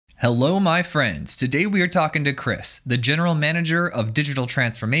Hello, my friends. Today we are talking to Chris, the General Manager of Digital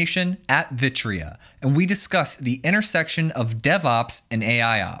Transformation at Vitria, and we discuss the intersection of DevOps and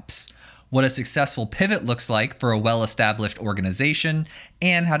AIOps, what a successful pivot looks like for a well-established organization,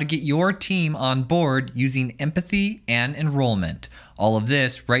 and how to get your team on board using empathy and enrollment. All of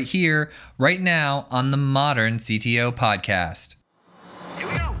this right here, right now on the Modern CTO Podcast.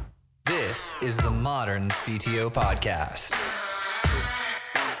 Here we go. This is the Modern CTO Podcast.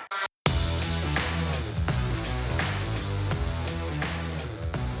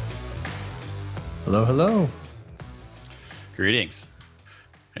 Hello, hello. Greetings.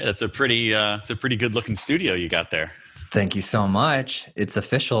 Hey, it's a pretty good looking studio you got there. Thank you so much. It's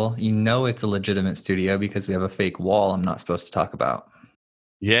official. You know it's a legitimate studio because we have a fake wall I'm not supposed to talk about.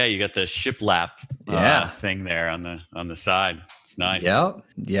 Yeah, you got the shiplap thing there on the side. It's nice.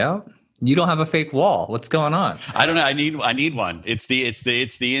 Yep. You don't have a fake wall. What's going on? I don't know. I need one. It's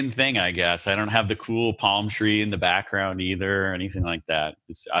the in thing, I guess. I don't have the cool palm tree in the background either or anything like that.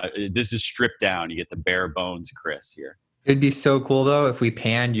 This is stripped down. You get the bare bones Chris here. It'd be so cool though if we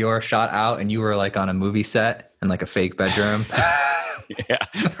panned your shot out and you were like on a movie set in like a fake bedroom. Yeah,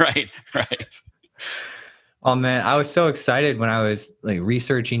 right. Oh man, I was so excited when I was like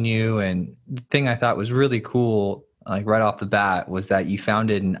researching you, and the thing I thought was really cool, like right off the bat, was that you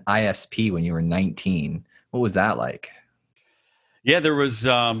founded an ISP when you were 19. What was that like? Yeah, there was,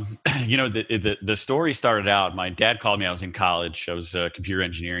 the story started out. My dad called me. I was in college. I was a computer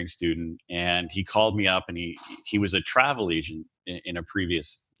engineering student, and he called me up, and he was a travel agent in a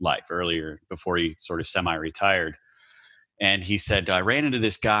previous life earlier before he sort of semi-retired. And he said, I ran into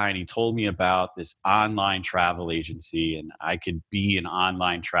this guy and he told me about this online travel agency and I could be an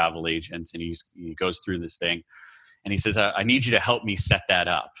online travel agent. And he goes through this thing and he says, I need you to help me set that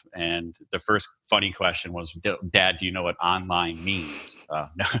up. And the first funny question was, Dad, do you know what online means?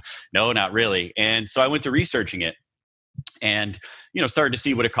 No, not really. And so I went to researching it and, started to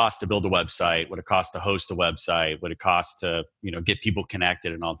see what it costs to build a website, what it costs to host a website, what it costs to, get people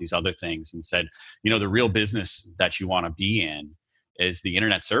connected and all these other things, and said, the real business that you want to be in is the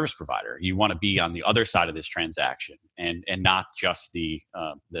internet service provider. You want to be on the other side of this transaction and not just the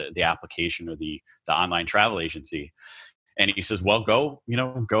application or the online travel agency. And he says, well, go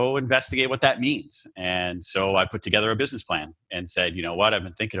investigate what that means. And so I put together a business plan and said, you know what, I've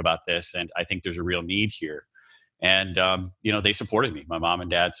been thinking about this and I think there's a real need here. And, they supported me. My mom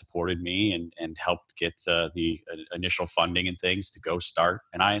and dad supported me and helped get the initial funding and things to go start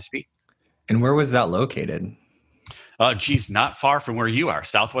an ISP. And where was that located? Not far from where you are,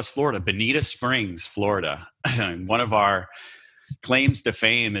 Southwest Florida, Bonita Springs, Florida. One of our claims to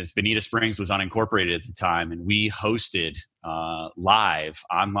fame is Bonita Springs was unincorporated at the time, and we hosted live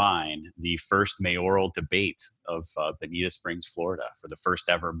online the first mayoral debate of Bonita Springs, Florida, for the first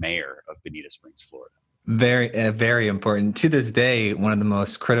ever mayor of Bonita Springs, Florida. Very, very important. To this day, one of the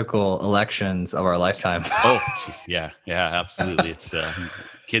most critical elections of our lifetime. Oh, geez, yeah, absolutely. It's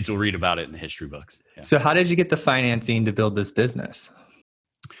kids will read about it in the history books. Yeah. So how did you get the financing to build this business?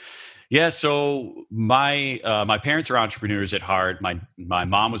 Yeah, so my parents are entrepreneurs at heart. My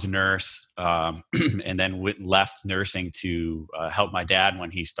mom was a nurse, and then left nursing to help my dad when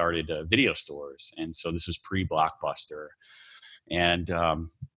he started video stores. And so this was pre-Blockbuster, and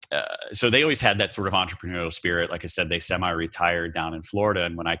so they always had that sort of entrepreneurial spirit. Like I said, they semi-retired down in Florida,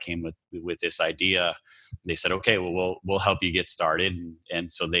 and when I came with this idea, they said, "Okay, well, we'll help you get started."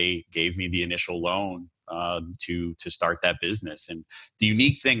 And so they gave me the initial loan to start that business. And the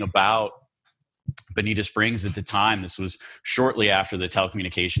unique thing about Bonita Springs at the time, this was shortly after the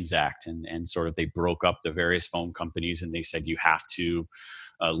Telecommunications Act, and sort of they broke up the various phone companies, and they said you have to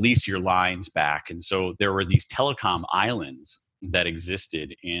lease your lines back. And so there were these telecom islands that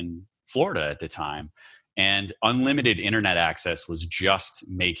existed in Florida at the time, and unlimited internet access was just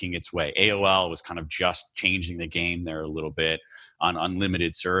making its way. AOL was kind of just changing the game there a little bit on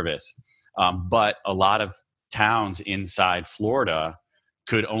unlimited service. But a lot of towns inside Florida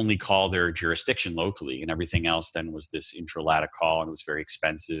could only call their jurisdiction locally, and everything else then was this intra-LATA call, and it was very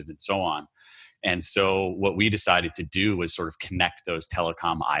expensive and so on. And so what we decided to do was sort of connect those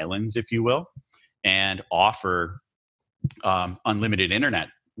telecom islands, if you will, and offer unlimited internet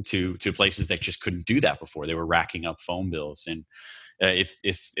to places that just couldn't do that before. They were racking up phone bills. And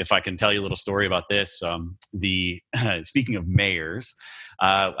if I can tell you a little story about this, speaking of mayors,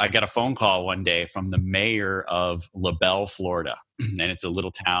 I got a phone call one day from the mayor of LaBelle, Florida, and it's a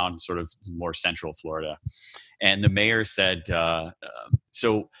little town, sort of more central Florida. And the mayor said,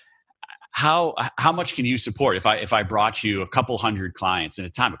 "So, how much can you support if I brought you a couple hundred clients?" And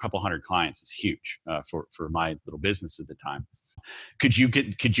at the time, a couple hundred clients is huge for my little business at the time. could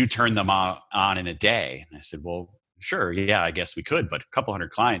you turn them on in a day? And I said, well, sure, yeah, I guess we could, but a couple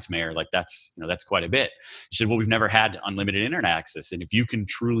hundred clients, Mayor, like that's quite a bit. She said, well, we've never had unlimited internet access, and if you can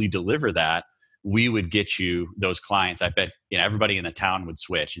truly deliver that, we would get you those clients. I bet everybody in the town would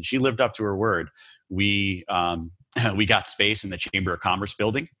switch. And she lived up to her word. We we got space in the Chamber of Commerce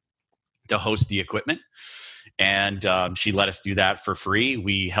building to host the equipment, and she let us do that for free.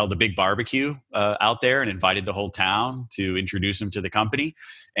 We held a big barbecue out there and invited the whole town to introduce them to the company.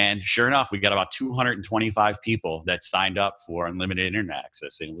 And sure enough, we got about 225 people that signed up for unlimited internet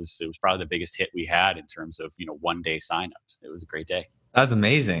access. And it was probably the biggest hit we had in terms of one day signups. It was a great day. That's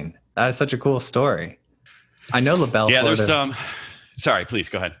amazing. That is such a cool story. I know LaBelle, yeah, Florida. There's some. Sorry, please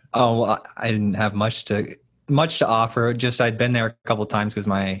go ahead. Oh, well, I didn't have much to offer. Just I'd been there a couple of times because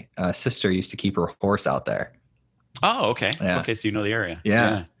my sister used to keep her horse out there. Oh, okay. Yeah. Okay, so you know the area.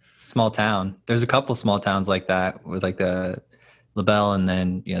 Yeah. Small town. There's a couple small towns like that with like the LaBelle, and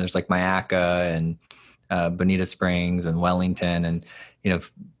then there's like Mayaca and Bonita Springs and Wellington, and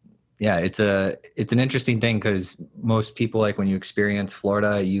yeah, it's an interesting thing because most people, like when you experience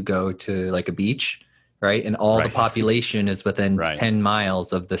Florida, you go to like a beach, right? And all the population is within 10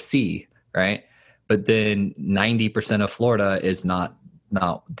 miles of the sea, right? But then 90% of Florida is not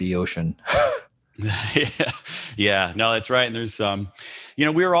the ocean. Yeah, no, that's right. And there's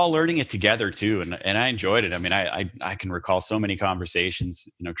we were all learning it together too, and I enjoyed it. I mean, I can recall so many conversations,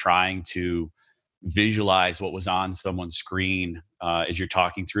 trying to visualize what was on someone's screen as you're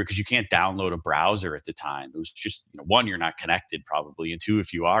talking through, because you can't download a browser at the time. It was just one, you're not connected probably, and two,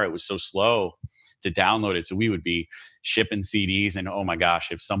 if you are, it was so slow to download it. So we would be shipping CDs, and oh my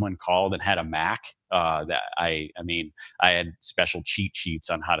gosh, if someone called and had a Mac, that I had special cheat sheets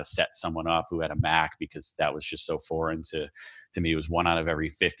on how to set someone up who had a Mac, because that was just so foreign to me. It was 1 out of every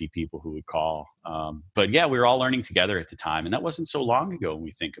 50 people who would call. But yeah, we were all learning together at the time, and that wasn't so long ago when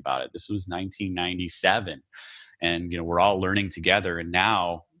we think about it. This was 1997, and we're all learning together. And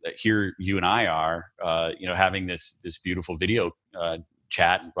now here you and I are, having this beautiful video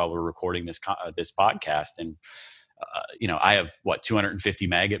chat while we're recording this podcast, and I have 250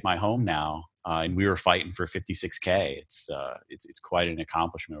 meg at my home now, and we were fighting for 56K. It's quite an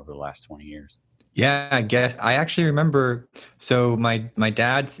accomplishment over the last 20 years. Yeah, I guess I actually remember. So my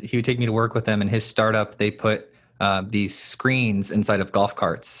dad's, he would take me to work with them, and his startup, they put these screens inside of golf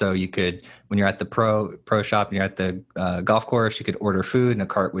carts. So you could, when you're at the pro shop and you're at the golf course, you could order food and a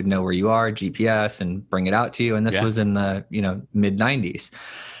cart would know where you are, GPS, and bring it out to you. And this was in the mid 90s.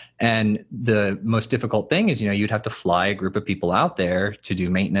 And the most difficult thing is, you'd have to fly a group of people out there to do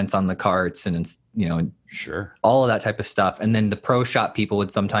maintenance on the carts and sure, all of that type of stuff. And then the pro shop people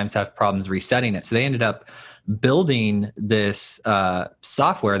would sometimes have problems resetting it. So they ended up building this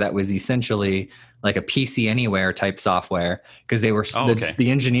software that was essentially like a PC Anywhere type software, because they were the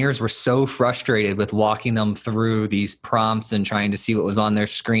engineers were so frustrated with walking them through these prompts and trying to see what was on their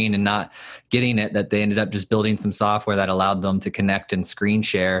screen and not getting it, that they ended up just building some software that allowed them to connect and screen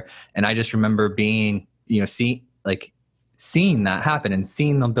share. And I just remember being, seeing that happen and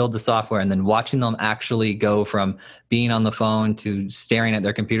seeing them build the software, and then watching them actually go from being on the phone to staring at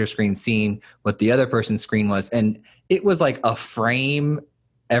their computer screen, seeing what the other person's screen was. And it was like a frame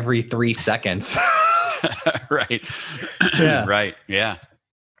every 3 seconds. Right. Yeah. Right. Yeah.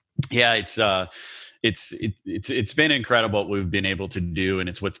 Yeah. It's been incredible what we've been able to do. And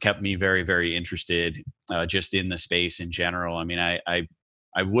it's what's kept me very, very interested just in the space in general. I mean, I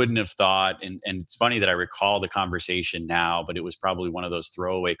wouldn't have thought, and it's funny that I recall the conversation now, but it was probably one of those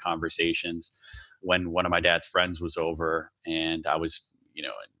throwaway conversations when one of my dad's friends was over, and I was, in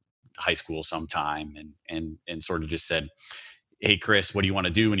high school sometime, and sort of just said, "Hey, Chris, what do you want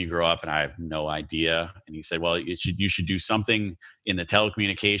to do when you grow up?" And I have no idea. And he said, "Well, you should do something in the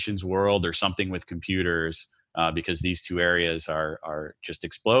telecommunications world or something with computers, because these two areas are just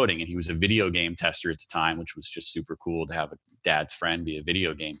exploding." And he was a video game tester at the time, which was just super cool to have a dad's friend be a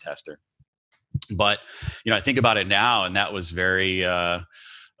video game tester. But I think about it now, and that was very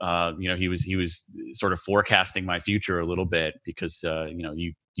he was sort of forecasting my future a little bit, because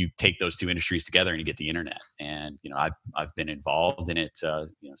you take those two industries together and you get the internet. And I've been involved in it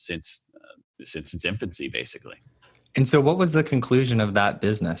since its infancy, basically. And so what was the conclusion of that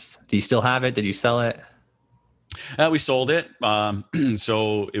business? Do you still have it? Did you sell it? We sold it.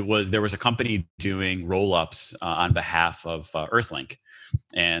 So there was a company doing roll-ups on behalf of Earthlink.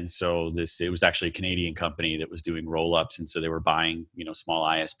 And so it was actually a Canadian company that was doing roll-ups. And so they were buying, small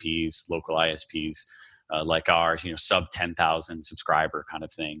ISPs, local ISPs like ours, sub 10,000 subscriber kind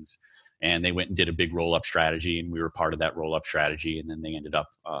of things. and they went and did a big roll up strategy, and we were part of that roll up strategy. And then they ended up,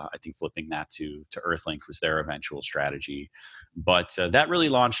 I think, flipping that to Earthlink was their eventual strategy. But that really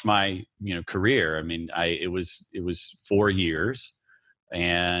launched my career. I mean, it was 4 years,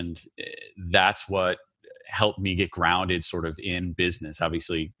 and that's what helped me get grounded sort of in business.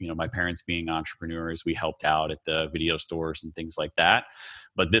 Obviously, my parents being entrepreneurs, we helped out at the video stores and things like that.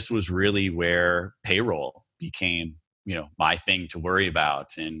 But this was really where payroll became, my thing to worry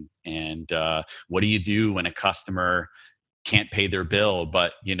about. And what do you do when a customer can't pay their bill,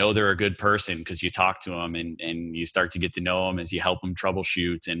 but they're a good person because you talk to them and you start to get to know them as you help them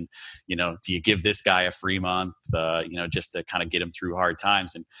troubleshoot. And, do you give this guy a free month, just to kind of get him through hard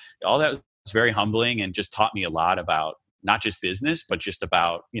times? And all that was very humbling and just taught me a lot about not just business, but just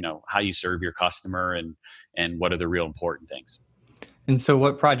about, how you serve your customer and what are the real important things. And so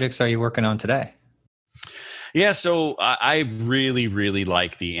what projects are you working on today? Yeah, so I really, really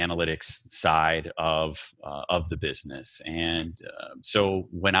like the analytics side of the business, and so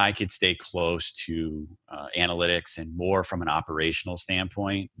when I could stay close to analytics and more from an operational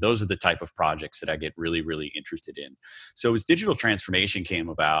standpoint, those are the type of projects that I get really, really interested in. So as digital transformation came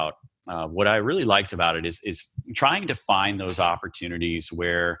about, what I really liked about it is trying to find those opportunities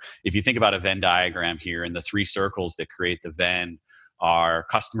where, if you think about a Venn diagram here, and the 3 circles that create the Venn are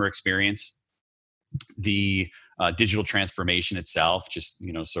customer experience, the digital transformation itself, just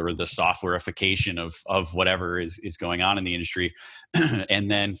sort of the softwareification of whatever is going on in the industry, and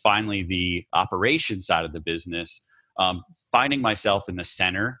then finally the operations side of the business. Finding myself in the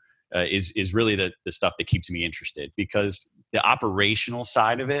center is really the stuff that keeps me interested, because the operational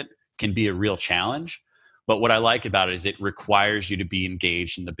side of it can be a real challenge. But what I like about it is it requires you to be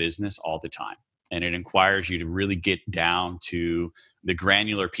engaged in the business all the time. And it requires you to really get down to the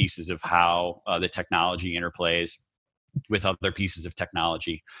granular pieces of how the technology interplays with other pieces of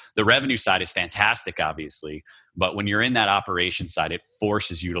technology. The revenue side is fantastic, obviously, but when you're in that operation side, it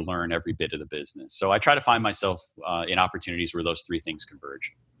forces you to learn every bit of the business. So I try to find myself in opportunities where those 3 things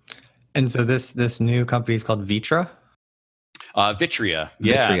converge. And so this new company is called Vitra? Vitria.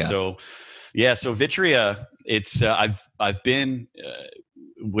 Yeah. Vitria. So Vitria, it's I've been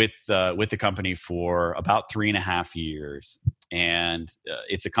with the company for about 3.5 years, and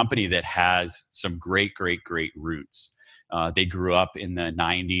it's a company that has some great roots. They grew up in the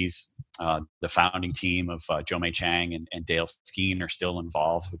 90s. The founding team of Joe Mei Chang and Dale Skeen are still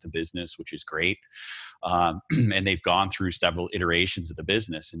involved with the business, which is great. And they've gone through several iterations of the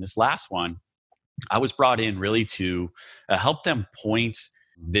business. And this last one, I was brought in really to help them point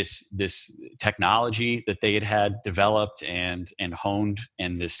this technology that they had developed and honed,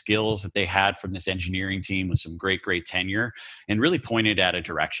 and the skills that they had from this engineering team with some great tenure, and really pointed at a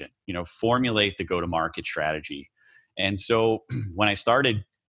direction, formulate the go-to-market strategy. And so when I started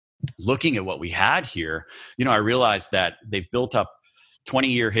looking at what we had here, I realized that they've built up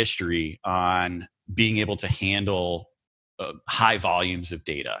 20-year history on being able to handle high volumes of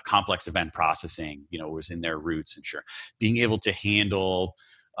data. Complex event processing, was in their roots, and sure, being able to handle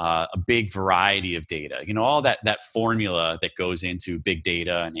a big variety of data, all that formula that goes into big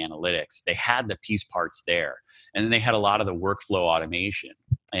data and analytics. They had the piece parts there, and then they had a lot of the workflow automation.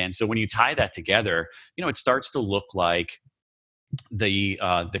 And so when you tie that together, it starts to look like the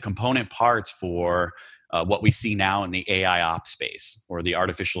component parts for what we see now in the AI ops space, or the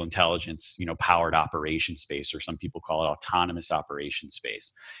artificial intelligence, powered operation space, or some people call it autonomous operation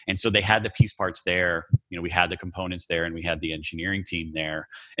space. And so they had the piece parts there, we had the components there, and we had the engineering team there.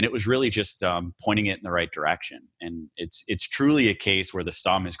 And it was really just pointing it in the right direction. And it's truly a case where the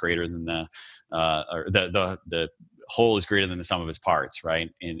sum is greater than the whole is greater than the sum of its parts, right?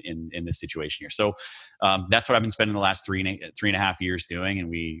 In this situation here. So that's what I've been spending the last 3.5 years doing. And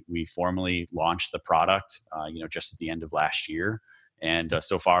we formally launched the product, just at the end of last year. And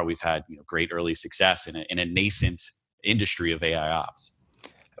so far we've had great early success in a nascent industry of AI ops.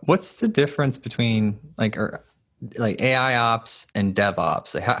 What's the difference between like AI ops and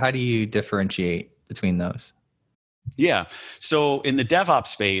DevOps? Like how do you differentiate between those? Yeah. So in the DevOps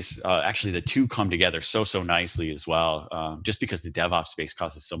space, actually the 2 come together so nicely as well, just because the DevOps space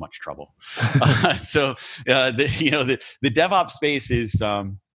causes so much trouble. So the DevOps space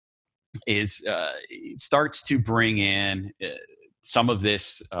it starts to bring in some of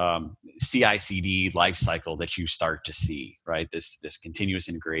this CI/CD life cycle that you start to see, right? This continuous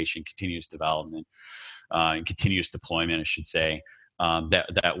integration, continuous development, and continuous deployment, I should say,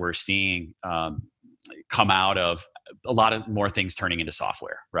 that we're seeing come out of a lot of more things turning into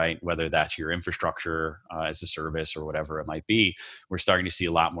software, right? Whether that's your infrastructure as a service or whatever it might be, we're starting to see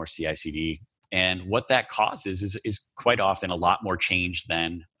a lot more CI/CD And what that causes is quite often a lot more change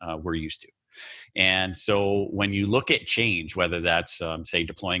than we're used to. And so when you look at change, whether that's say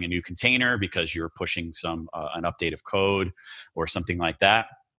deploying a new container because you're pushing an update of code or something like that,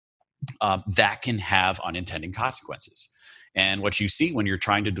 that can have unintended consequences. And what you see when you're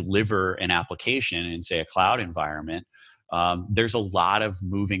trying to deliver an application in, say, a cloud environment, there's a lot of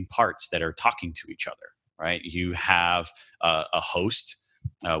moving parts that are talking to each other, right? You have a host,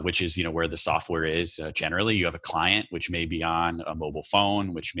 which is where the software is. Generally, you have a client, which may be on a mobile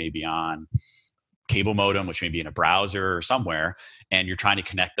phone, which may be on cable modem, which may be in a browser or somewhere, and you're trying to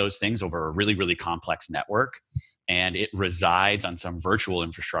connect those things over a really, really complex network. And it resides on some virtual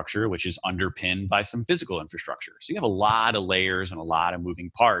infrastructure, which is underpinned by some physical infrastructure. So you have a lot of layers and a lot of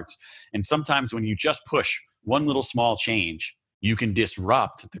moving parts. And sometimes when you just push one little small change, you can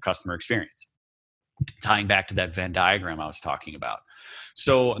disrupt the customer experience. Tying back to that Venn diagram I was talking about.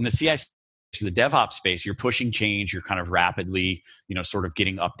 So in the CI/CD, the DevOps space, you're pushing change, you're kind of rapidly, sort of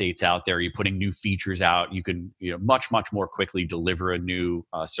getting updates out there, you're putting new features out, you can, much, much more quickly deliver a new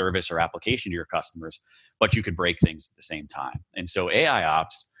service or application to your customers, but you could break things at the same time. And so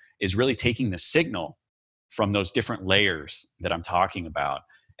AIOps is really taking the signal from those different layers that I'm talking about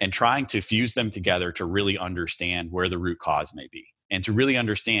and trying to fuse them together to really understand where the root cause may be. And to really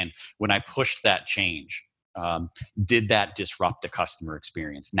understand, when I pushed that change, did that disrupt the customer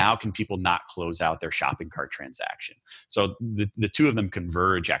experience? Now, can people not close out their shopping cart transaction? So the two of them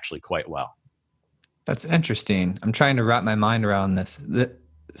converge actually quite well. That's interesting. I'm trying to wrap my mind around this.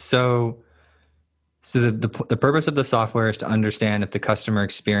 So the purpose of the software is to understand if the customer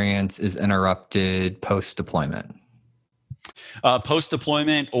experience is interrupted post-deployment.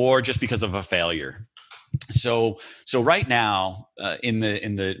 Post-deployment or just because of a failure. So right now, in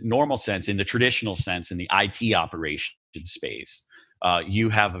the normal sense, in the traditional sense, in the IT operation space, you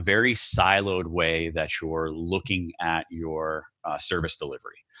have a very siloed way that you're looking at your service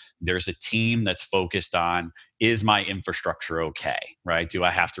delivery. There's a team that's focused on, is my infrastructure okay, right? Do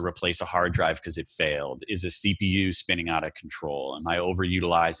I have to replace a hard drive because it failed? Is a CPU spinning out of control? Am I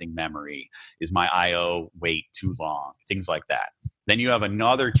overutilizing memory? Is my IO wait too long? Things like that. Then you have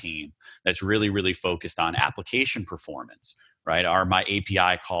another team that's really, really focused on application performance, right? Are my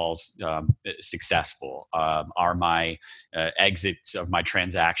API calls successful? Are my exits of my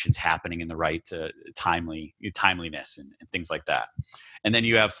transactions happening in the right timeliness and things like that? And then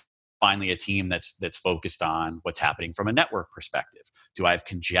you have finally a team that's focused on what's happening from a network perspective. Do I have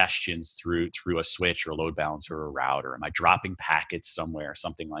congestions through a switch or a load balancer or a router? Am I dropping packets somewhere?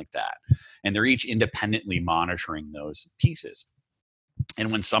 Something like that. And they're each independently monitoring those pieces.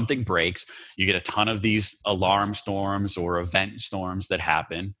 And when something breaks, you get a ton of these alarm storms or event storms that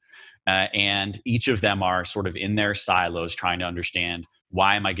happen. And each of them are sort of in their silos trying to understand,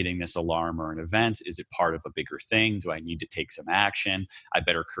 why am I getting this alarm or an event? Is it part of a bigger thing? Do I need to take some action? I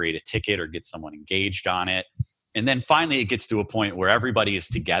better create a ticket or get someone engaged on it. And then finally, it gets to a point where everybody is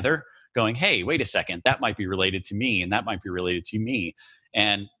together going, hey, wait a second, that might be related to me and that might be related to me.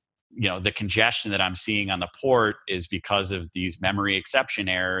 And the congestion that I'm seeing on the port is because of these memory exception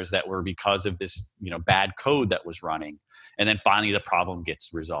errors that were because of this, bad code that was running. And then finally the problem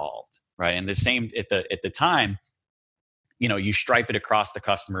gets resolved, right? And the same at the time, you stripe it across the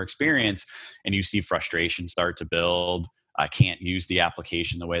customer experience and you see frustration start to build. I can't use the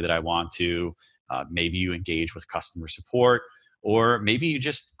application the way that I want to. Maybe you engage with customer support, or maybe you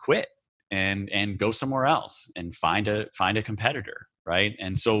just quit and go somewhere else and find a competitor. Right.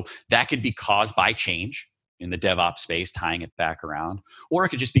 And so that could be caused by change in the DevOps space, tying it back around, or it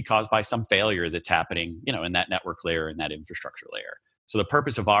could just be caused by some failure that's happening, in that network layer and that infrastructure layer. So the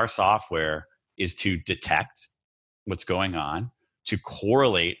purpose of our software is to detect what's going on, to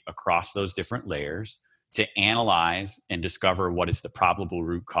correlate across those different layers, to analyze and discover what is the probable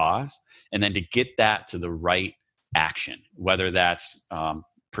root cause, and then to get that to the right action, whether that's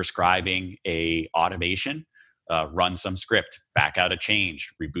prescribing a automation, run some script, back out a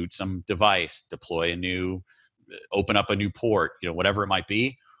change, reboot some device, open up a new port, whatever it might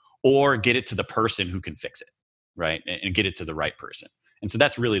be, or get it to the person who can fix it, right? And get it to the right person. And so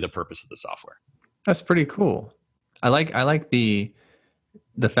that's really the purpose of the software. That's pretty cool. I like the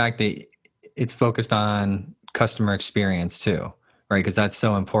fact that it's focused on customer experience too, right? Because that's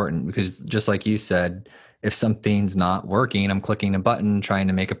so important, because just like you said, if something's not working, I'm clicking a button, trying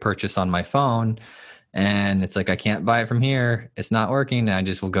to make a purchase on my phone, and it's like, I can't buy it from here. It's not working. And I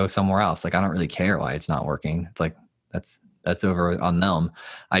just will go somewhere else. Like, I don't really care why it's not working. It's like, that's over on them.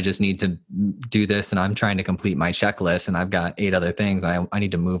 I just need to do this. And I'm trying to complete my checklist and I've got 8 other things. I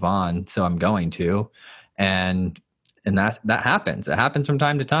need to move on. So I'm going to, and that happens. It happens from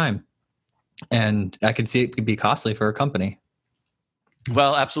time to time. And I can see it could be costly for a company.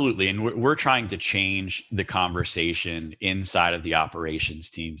 Well, absolutely. And we're trying to change the conversation inside of the operations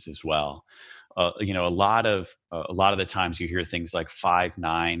teams as well. A lot of the times you hear things like 5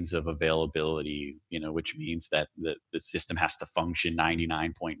 nines of availability, which means that the system has to function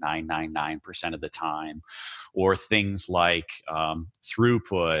 99.999% of the time, or things like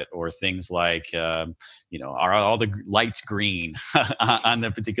throughput, or things like are all the lights green on the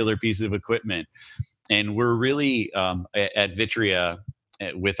particular piece of equipment. And we're really at Vitria,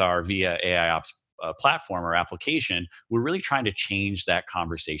 with our VIA AIOps platform or application, we're really trying to change that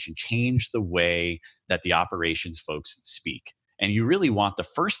conversation, change the way that the operations folks speak. And you really want, the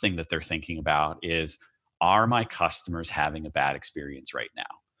first thing that they're thinking about is, are my customers having a bad experience right now?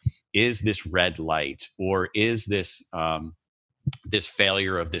 Is this red light, or is this this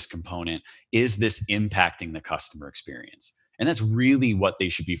failure of this component, is this impacting the customer experience? And that's really what they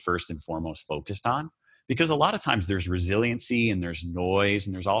should be first and foremost focused on, because a lot of times there's resiliency and there's noise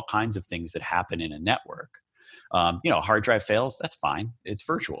and there's all kinds of things that happen in a network. Hard drive fails, that's fine. It's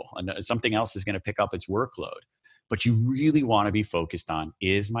virtual, and something else is going to pick up its workload. But you really want to be focused on,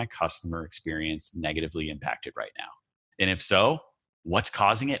 is my customer experience negatively impacted right now? And if so, what's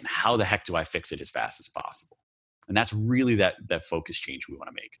causing it, and how the heck do I fix it as fast as possible? And that's really that focus change we want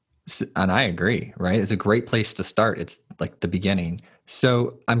to make. And I agree, right? It's a great place to start. It's like the beginning.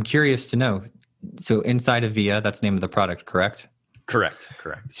 So I'm curious to know, so inside of VIA, that's the name of the product, correct? Correct.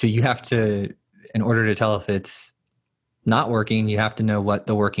 So you have to, in order to tell if it's not working, you have to know what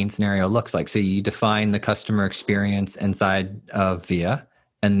the working scenario looks like. So you define the customer experience inside of VIA,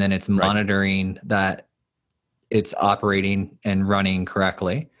 and then it's monitoring that it's operating and running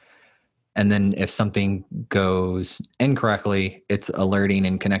correctly. And then if something goes incorrectly, it's alerting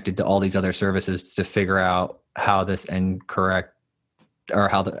and connected to all these other services to figure out how this incorrect, or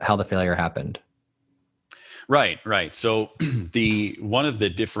how the failure happened. Right. So one of the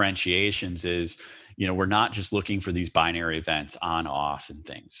differentiations is, we're not just looking for these binary events on, off, and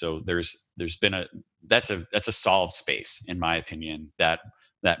things. So there's been that's a solved space, in my opinion. That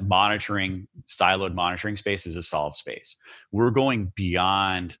siloed monitoring space is a solved space. We're going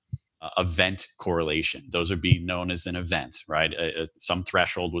beyond event correlation. Those would be known as an event, right? Some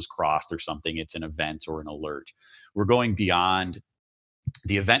threshold was crossed or something. It's an event or an alert. We're going beyond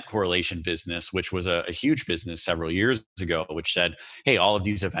the event correlation business, which was a huge business several years ago, which said, hey, all of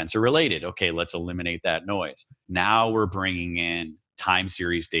these events are related. Okay, let's eliminate that noise. Now we're bringing in time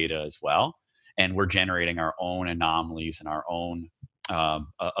series data as well, and we're generating our own anomalies and our own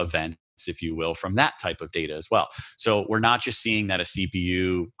events, if you will, from that type of data as well. So we're not just seeing that a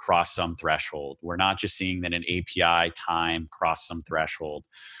CPU crossed some threshold. We're not just seeing that an API time crossed some threshold.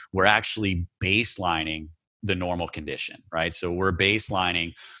 We're actually baselining the normal condition, right? So we're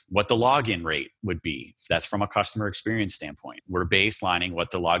baselining what the login rate would be. That's from a customer experience standpoint. We're baselining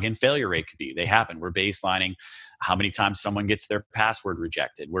what the login failure rate could be. They happen. We're baselining how many times someone gets their password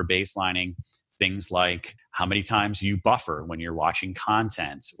rejected. We're baselining things like how many times you buffer when you're watching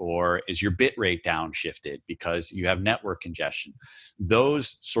content, or is your bit rate downshifted because you have network congestion.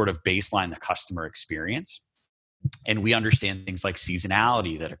 Those sort of baseline the customer experience. And we understand things like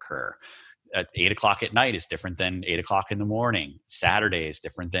seasonality that occur. At 8 o'clock at night is different than 8 o'clock in the morning. Saturday is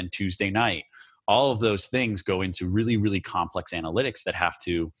different than Tuesday night. All of those things go into really, really complex analytics that have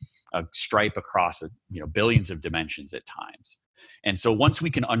to stripe across billions of dimensions at times. And so once we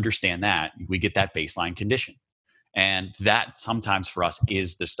can understand that, we get that baseline condition. And that sometimes for us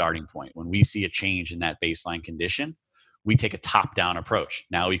is the starting point. When we see a change in that baseline condition, we take a top-down approach.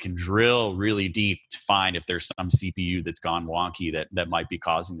 Now we can drill really deep to find if there's some CPU that's gone wonky that might be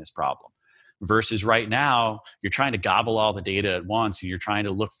causing this problem. Versus right now, you're trying to gobble all the data at once, and you're trying to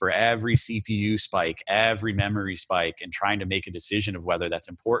look for every CPU spike, every memory spike, and trying to make a decision of whether that's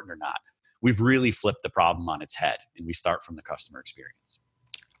important or not. We've really flipped the problem on its head, and we start from the customer experience.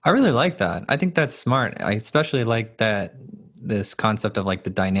 I really like that. I think that's smart. I especially like this concept of like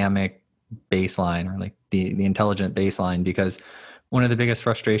the dynamic baseline, or like the intelligent baseline, because one of the biggest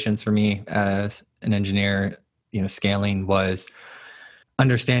frustrations for me as an engineer, scaling, was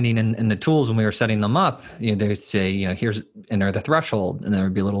understanding in the tools when we were setting them up. They'd say, here's enter the threshold, and there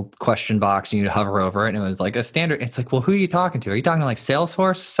would be a little question box, and you'd hover over it, and it was like a standard. It's like, well, who are you talking to? Are you talking to like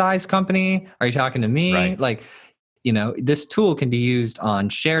Salesforce size company? Are you talking to me? Right. Like, this tool can be used on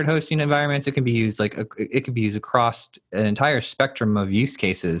shared hosting environments. It can be used it can be used across an entire spectrum of use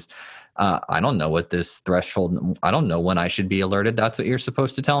cases. I don't know what this threshold. I don't know when I should be alerted. That's what you're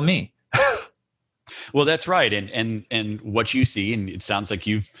supposed to tell me. Well, that's right, and what you see, and it sounds like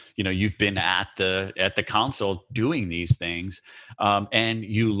you've been at the console doing these things, and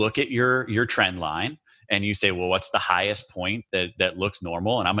you look at your trend line, and you say, well, what's the highest point that looks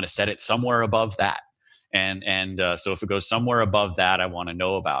normal, and I'm going to set it somewhere above that, and so if it goes somewhere above that, I want to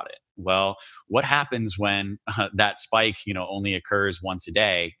know about it. Well, what happens when that spike, only occurs once a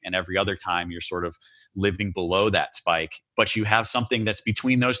day, and every other time you're sort of living below that spike, but you have something that's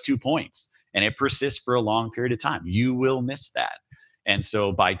between those 2 points and it persists for a long period of time? You will miss that. And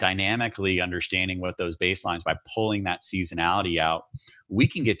so by dynamically understanding what those baselines, by pulling that seasonality out, we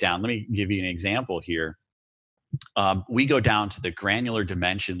can get down. Let me give you an example here. We go down to the granular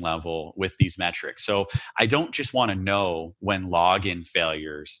dimension level with these metrics. So I don't just want to know when login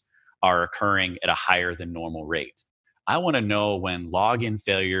failures are occurring at a higher than normal rate. I want to know when login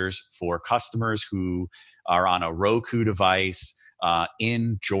failures for customers who are on a Roku device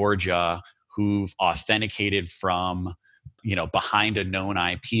in Georgia, who've authenticated from behind a known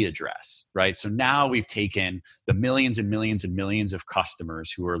IP address, right? So now we've taken the millions and millions and millions of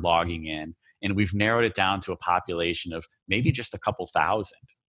customers who are logging in, and we've narrowed it down to a population of maybe just a couple thousand.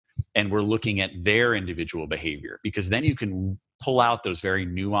 And we're looking at their individual behavior, because then you can pull out those very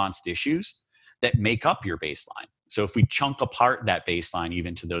nuanced issues that make up your baseline. So if we chunk apart that baseline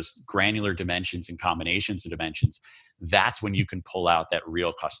even to those granular dimensions and combinations of dimensions, that's when you can pull out that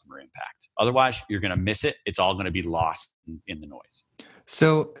real customer impact. Otherwise, you're going to miss it. It's all going to be lost in the noise.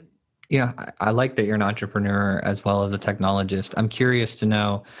 So, I like that you're an entrepreneur as well as a technologist. I'm curious to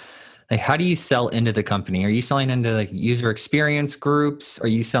know, like, how do you sell into the company? Are you selling into like user experience groups? Are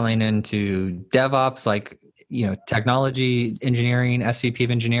you selling into DevOps, like, technology engineering, SVP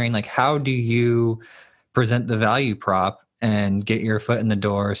of engineering? Like, how do you present the value prop and get your foot in the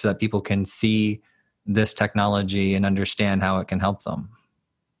door so that people can see this technology and understand how it can help them?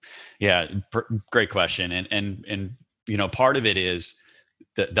 Yeah, great question. And part of it is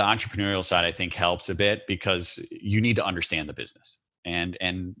the entrepreneurial side, I think, helps a bit because you need to understand the business. And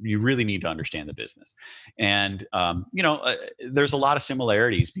you really need to understand the business. And there's a lot of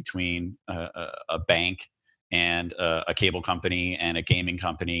similarities between a bank and a cable company and a gaming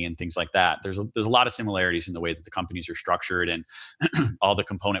company and things like that. There's a lot of similarities in the way that the companies are structured and all the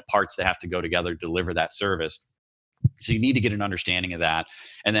component parts that have to go together to deliver that service. So you need to get an understanding of that.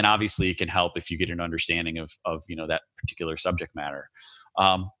 And then obviously it can help if you get an understanding of that particular subject matter.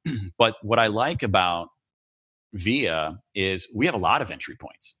 But what I like about VIA is we have a lot of entry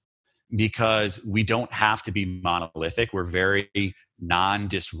points because we don't have to be monolithic. We're very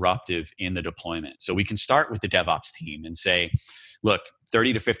non-disruptive in the deployment. So we can start with the DevOps team and say, look,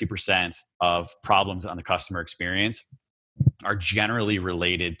 30 to 50% of problems on the customer experience are generally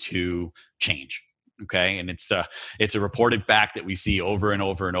related to change. Okay. And it's a reported fact that we see over and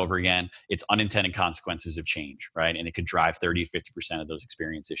over and over again. It's unintended consequences of change, right? And it could drive 30 to 50% of those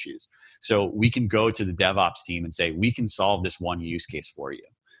experience issues. So we can go to the DevOps team and say, we can solve this one use case for you.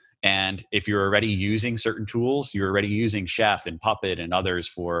 And if you're already using certain tools, you're already using Chef and Puppet and others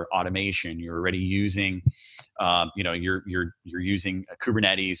for automation. You're already using, you're using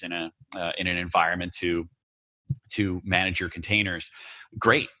Kubernetes in an environment to manage your containers.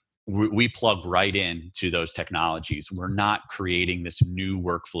 Great. We plug right into those technologies. We're not creating this new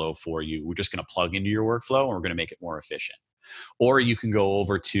workflow for you. We're just going to plug into your workflow and we're going to make it more efficient. Or you can go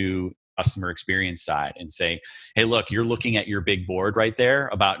over to customer experience side and say, hey, look, you're looking at your big board right there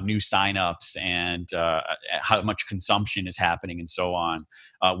about new signups and how much consumption is happening and so on.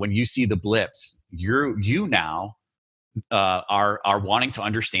 When you see the blips, you now are wanting to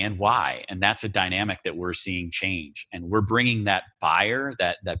understand why. And that's a dynamic that we're seeing change. And we're bringing that buyer,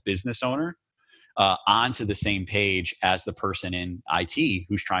 that business owner, onto the same page as the person in IT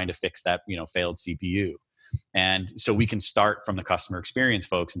who's trying to fix that failed CPU. And so we can start from the customer experience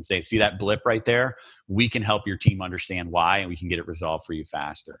folks and say, see that blip right there? We can help your team understand why, and we can get it resolved for you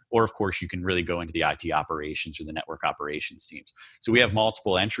faster. Or of course, you can really go into the IT operations or the network operations teams. So we have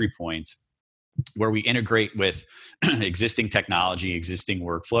multiple entry points where we integrate with existing technology, existing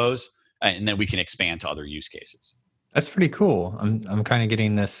workflows, and then we can expand to other use cases. That's pretty cool. I'm kind of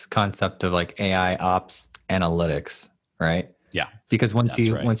getting this concept of like AI ops analytics, right? Yeah. Because once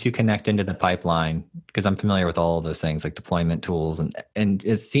you connect into the pipeline, because I'm familiar with all of those things like deployment tools, and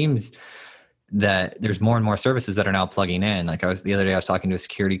it seems that there's more and more services that are now plugging in. Like the other day I was talking to a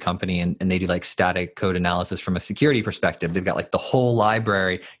security company and they do like static code analysis from a security perspective. They've got like the whole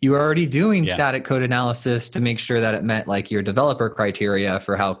library. You are already doing static code analysis to make sure that it met like your developer criteria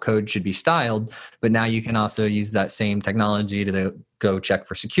for how code should be styled. But now you can also use that same technology to go check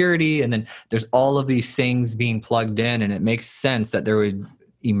for security. And then there's all of these things being plugged in, and it makes sense that there would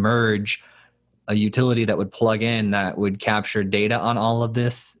emerge a utility that would plug in that would capture data on all of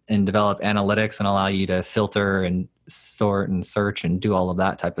this and develop analytics and allow you to filter and sort and search and do all of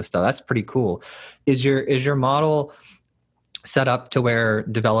that type of stuff. That's pretty cool. Is your model set up to where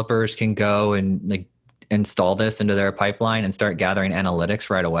developers can go and like install this into their pipeline and start gathering analytics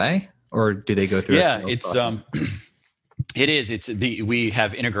right away? Or do they go through a sales process? It is. We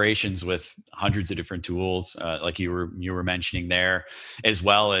have integrations with hundreds of different tools, like you were mentioning there, as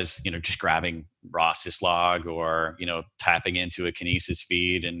well as just grabbing raw syslog or tapping into a Kinesis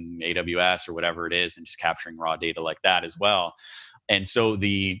feed in AWS or whatever it is, and just capturing raw data like that as well. And so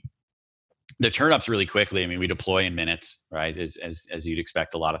the turn up's really quickly. I mean, we deploy in minutes, right? As you'd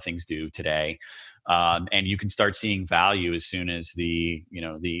expect, a lot of things do today, and you can start seeing value as soon as the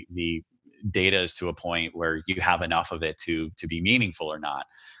data is to a point where you have enough of it to be meaningful or not.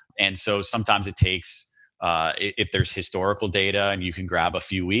 And so sometimes it takes, if there's historical data and you can grab a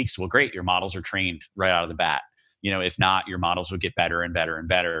few weeks, well, great, your models are trained right out of the bat. If not, your models will get better and better and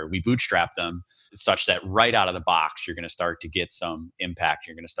better. We bootstrap them such that right out of the box, you're going to start to get some impact.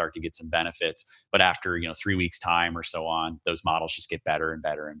 You're going to start to get some benefits. But after 3 weeks time or so on, those models just get better and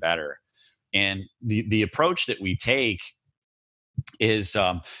better and better. And the approach that we take is,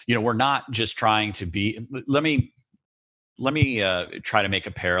 we're not just trying to be. Let me try to make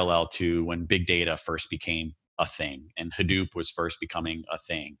a parallel to when big data first became a thing and Hadoop was first becoming a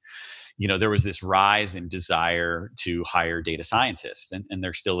thing. There was this rise in desire to hire data scientists, and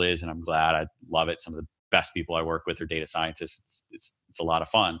there still is, and I'm glad. I love it. Some of the best people I work with are data scientists. It's a lot of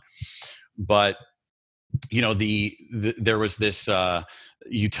fun, but there was this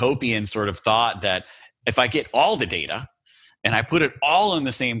utopian sort of thought that if I get all the data and I put it all in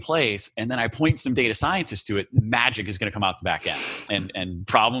the same place, and then I point some data scientists to it, magic is going to come out the back end. And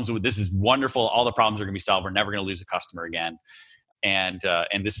problems with this is wonderful. All the problems are going to be solved. We're never going to lose a customer again. And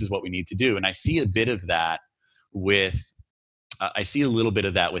this is what we need to do. And I see a bit of that with, I see a little bit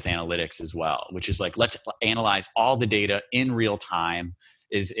of that with analytics as well, which is like, let's analyze all the data in real time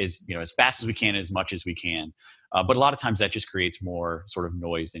as fast as we can, as much as we can. But a lot of times that just creates more sort of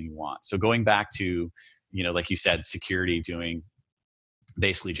noise than you want. So going back to, like you said, security, doing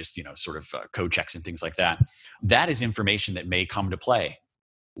basically just, sort of code checks and things like that. That is information that may come to play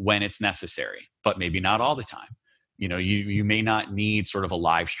when it's necessary, but maybe not all the time. You may not need sort of a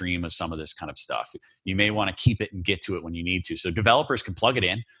live stream of some of this kind of stuff. You may want to keep it and get to it when you need to. So developers can plug it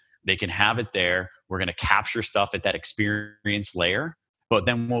in. They can have it there. We're going to capture stuff at that experience layer. But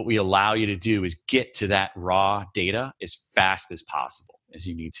then what we allow you to do is get to that raw data as fast as possible as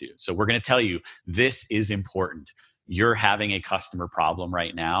you need to. So we're going to tell you, this is important. You're having a customer problem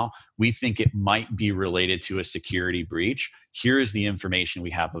right now. We think it might be related to a security breach. Here's the information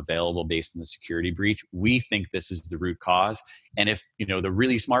we have available based on the security breach. We think this is the root cause. And if, the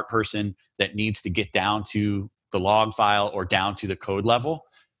really smart person that needs to get down to the log file or down to the code level,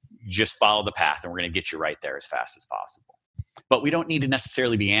 just follow the path and we're going to get you right there as fast as possible. But we don't need to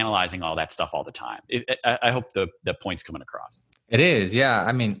necessarily be analyzing all that stuff all the time. I hope the point's coming across. It is, yeah.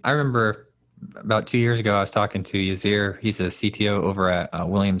 I mean, I remember about 2 years ago, I was talking to Yazir. He's a CTO over at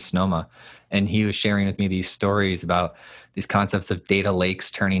Williams-Sonoma, and he was sharing with me these stories about these concepts of data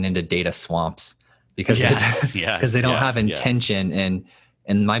lakes turning into data swamps because they don't have intention.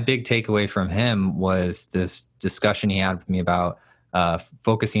 And my big takeaway from him was this discussion he had with me about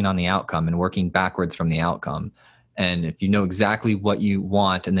focusing on the outcome and working backwards from the outcome. And if you know exactly what you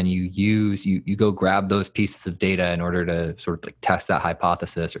want, and then you go grab those pieces of data in order to sort of like test that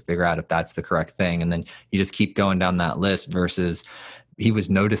hypothesis or figure out if that's the correct thing. And then you just keep going down that list versus he was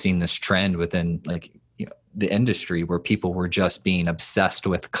noticing this trend within the industry where people were just being obsessed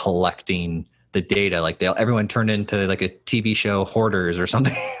with collecting the data. Like everyone turned into like a TV show, Hoarders or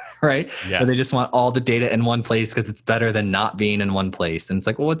something. Right? Yes. Where they just want all the data in one place because it's better than not being in one place. And it's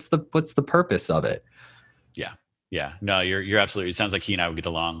like, well, what's the purpose of it? Yeah. Yeah, no, you're absolutely. It sounds like he and I would get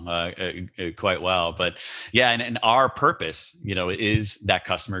along quite well. But yeah, and our purpose, is that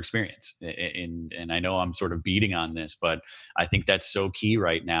customer experience. And I know I'm sort of beating on this, but I think that's so key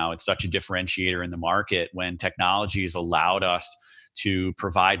right now. It's such a differentiator in the market when technology has allowed us to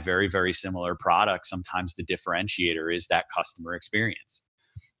provide very, very similar products. Sometimes the differentiator is that customer experience.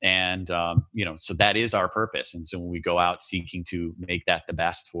 And, so that is our purpose. And so when we go out seeking to make that the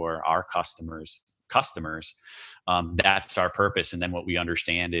best for our customers, that's our purpose. And then what we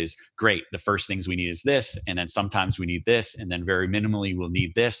understand is, great, the first things we need is this, and then sometimes we need this, and then very minimally we'll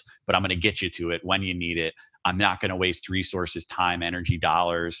need this, but I'm going to get you to it when you need it. I'm not going to waste resources, time, energy,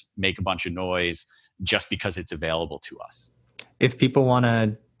 dollars, make a bunch of noise just because it's available to us. If people want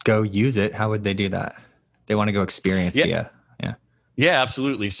to go use it, how would they do that? They want to go experience it. Yeah. Yeah,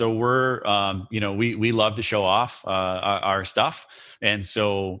 absolutely. So we're, we love to show off our stuff, and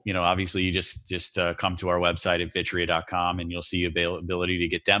so obviously you just come to our website at vitria.com, and you'll see availability to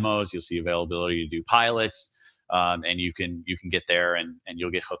get demos. You'll see availability to do pilots, and you can get there, and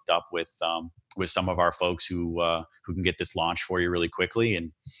you'll get hooked up with some of our folks who can get this launched for you really quickly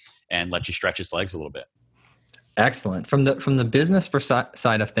and let you stretch its legs a little bit. Excellent. From the business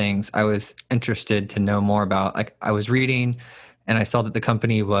side of things, I was interested to know more about. Like, I was reading, and I saw that the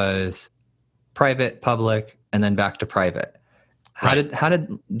company was private, public, and then back to private. Right. How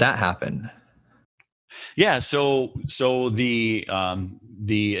did that happen? Yeah. So the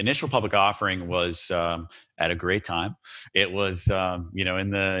initial public offering was at a great time. It was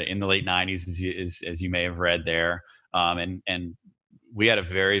in the late '90s, as you may have read there, and we had a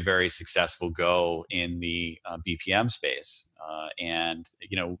very very successful go in the BPM space, and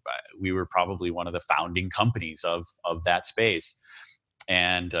we were probably one of the founding companies of that space.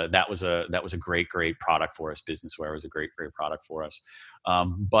 And that was a great product for us. Businessware was a great product for us.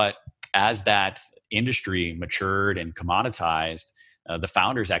 But as that industry matured and commoditized, the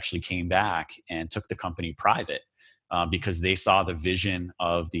founders actually came back and took the company private, because they saw the vision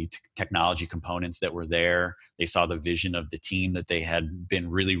of the technology components that were there. They saw the vision of the team that they had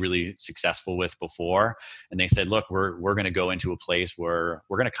been really, really successful with before. And they said, look, we're going to go into a place where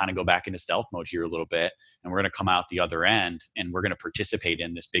we're going to kind of go back into stealth mode here a little bit. And we're going to come out the other end, and we're going to participate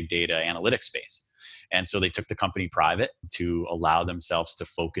in this big data analytics space. And so they took the company private to allow themselves to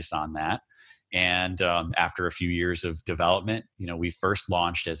focus on that. And after a few years of development, we first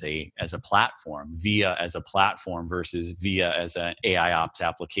launched as a platform, Via as a platform versus Via as an AI ops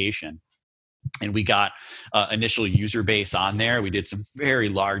application. And we got initial user base on there. We did some very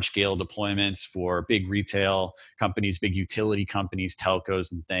large scale deployments for big retail companies, big utility companies,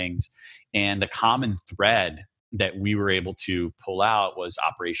 telcos, and things. And the common thread that we were able to pull out was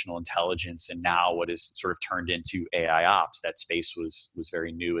operational intelligence, and now what is sort of turned into AI ops. That space was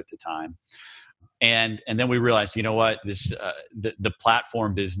very new at the time. And then we realized, you know what, this the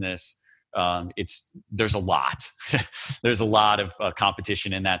platform business, there's a lot there's a lot of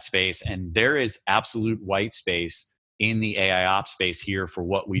competition in that space, and there is absolute white space in the AI ops space here for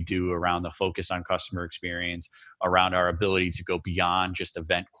what we do around the focus on customer experience, around our ability to go beyond just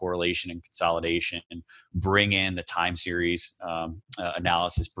event correlation and consolidation, and bring in the time series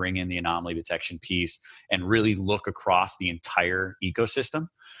analysis, bring in the anomaly detection piece, and really look across the entire ecosystem.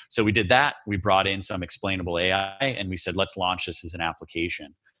 So we did that. We brought in some explainable AI, and we said, let's launch this as an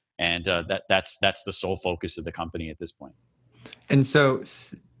application. And that's the sole focus of the company at this point. And so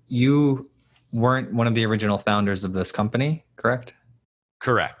you weren't one of the original founders of this company, correct?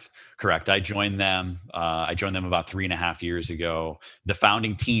 Correct. I joined them. About 3.5 years ago. The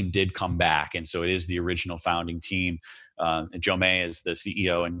founding team did come back, and so it is the original founding team. Joe May is the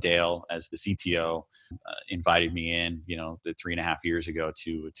CEO, and Dale as the CTO invited me in, the 3.5 years ago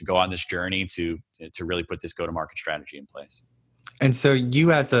to go on this journey to really put this go-to-market strategy in place. And so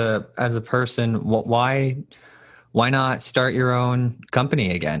you, as a person, why not start your own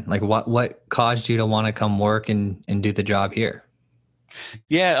company again? Like, what caused you to want to come work and do the job here?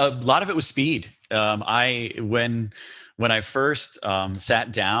 Yeah, a lot of it was speed. When I first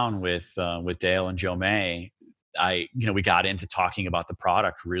sat down with Dale and Joe May, we got into talking about the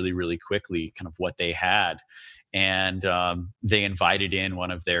product really, really quickly, kind of what they had, and they invited in one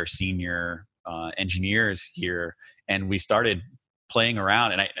of their senior engineers here, and we started playing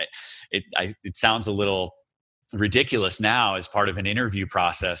around. And it sounds a little ridiculous now as part of an interview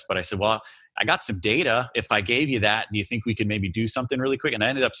process, but I said, well, I got some data. If I gave you that, do you think we could maybe do something really quick? And I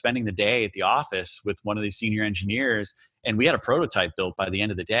ended up spending the day at the office with one of these senior engineers, and we had a prototype built by the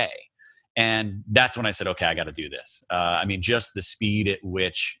end of the day. And that's when I said, okay, I got to do this. Just the speed at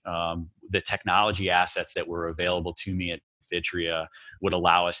which the technology assets that were available to me at Vitria would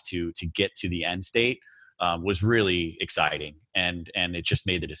allow us to get to the end state was really exciting. And it just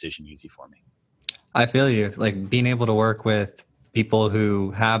made the decision easy for me. I feel you. Like, being able to work with people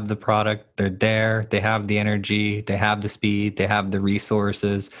who have the product, they're there, they have the energy, they have the speed, they have the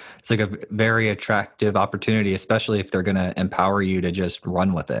resources. It's like a very attractive opportunity, especially if they're going to empower you to just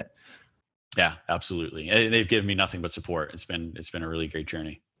run with it. Yeah, absolutely. They've given me nothing but support. It's been a really great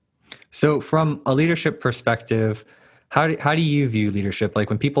journey. So from a leadership perspective, how do you view leadership? Like,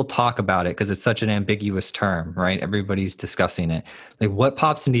 when people talk about it, because it's such an ambiguous term, right? Everybody's discussing it. Like, what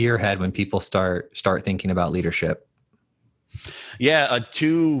pops into your head when people start thinking about leadership? Yeah,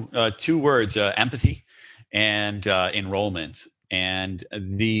 two words: empathy and enrollment. And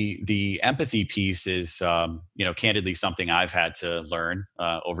the empathy piece is, candidly something I've had to learn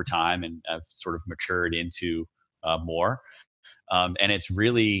over time, and I've sort of matured into more. And it's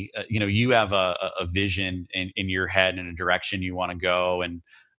really, you have a vision in your head and a direction you want to go. And,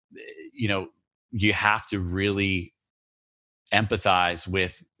 you know, you have to really empathize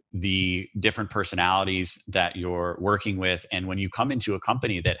with the different personalities that you're working with. And when you come into a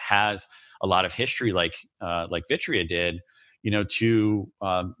company that has a lot of history, like Vitria did, to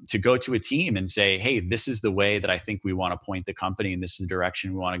go to a team and say, hey, this is the way that I think we want to point the company, and this is the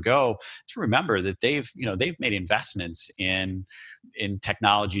direction we want to go. To remember that they've made investments in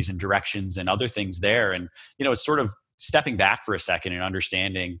technologies and directions and other things there. And it's sort of stepping back for a second and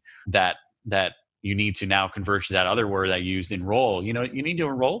understanding that you need to now converge to that other word I used, enroll. You need to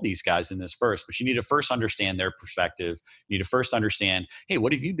enroll these guys in this first, but you need to first understand their perspective. You need to first understand, hey,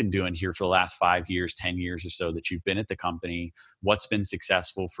 what have you been doing here for the last 5 years, 10 years or so that you've been at the company? What's been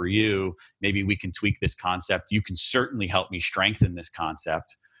successful for you? Maybe we can tweak this concept. You can certainly help me strengthen this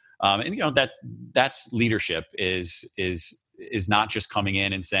concept. And that's leadership is not just coming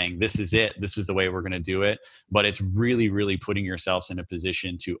in and saying, this is it, this is the way we're going to do it, but it's really, really putting yourselves in a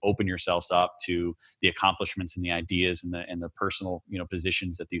position to open yourselves up to the accomplishments and the ideas and the personal,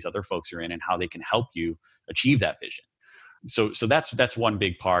 positions that these other folks are in, and how they can help you achieve that vision. So that's one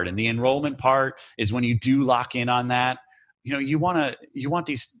big part. And the enrollment part is when you do lock in on that, you want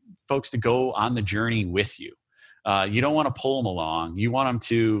these folks to go on the journey with you. You don't want to pull them along. You want them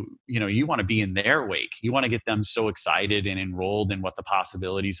to, you want to be in their wake. You want to get them so excited and enrolled in what the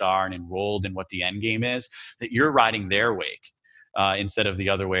possibilities are and enrolled in what the end game is, that you're riding their wake instead of the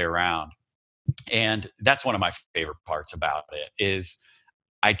other way around. And that's one of my favorite parts about it is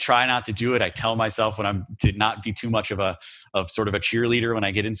I try not to do it. I tell myself to not be too much of sort of a cheerleader when I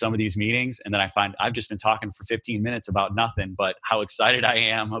get in some of these meetings. And then I find I've just been talking for 15 minutes about nothing, but how excited I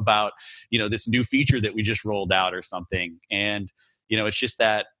am about, this new feature that we just rolled out or something. And, it's just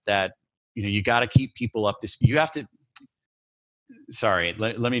that, you got to keep people up to speed. You have to,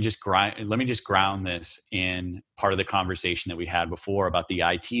 let me just ground this in part of the conversation that we had before about the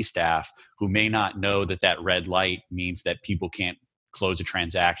IT staff who may not know that red light means that people can't close a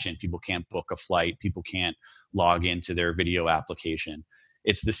transaction, people can't book a flight, people can't log into their video application.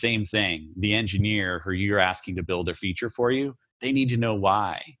 It's the same thing. The engineer who you're asking to build a feature for you, they need to know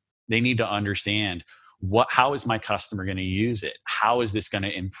why. They need to understand how is my customer going to use it? How is this going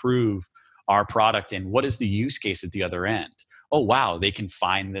to improve our product? And what is the use case at the other end? Oh, wow, they can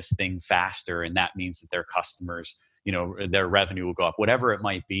find this thing faster, and that means that their customers, their revenue will go up, whatever it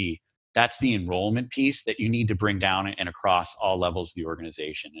might be. That's the enrollment piece that you need to bring down and across all levels of the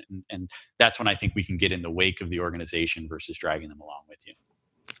organization. And that's when I think we can get in the wake of the organization versus dragging them along with you.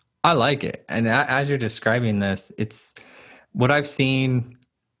 I like it. And as you're describing this, it's what I've seen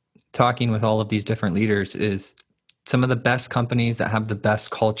talking with all of these different leaders is some of the best companies that have the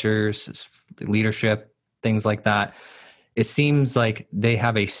best cultures, leadership, things like that. It seems like they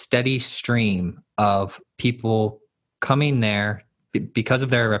have a steady stream of people coming there because of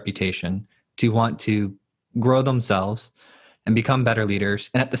their reputation to want to grow themselves and become better leaders.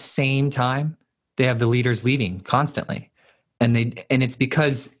 And at the same time, they have the leaders leaving constantly. And it's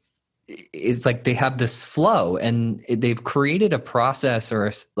because it's like they have this flow, and they've created a process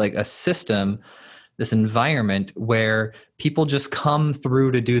or a system, this environment where people just come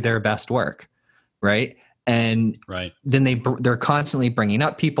through to do their best work. Right. And then they're constantly bringing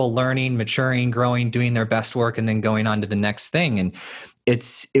up people, learning, maturing, growing, doing their best work, and then going on to the next thing. And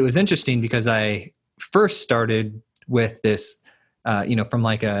it was interesting because I first started with this, from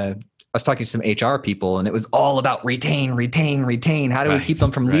I was talking to some HR people, and it was all about retain. How do we keep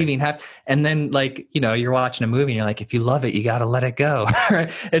them from leaving? And then you're watching a movie and you're like, if you love it, you got to let it go.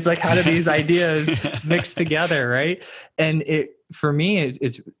 Right? It's like, how do these ideas mix together? Right. And for me,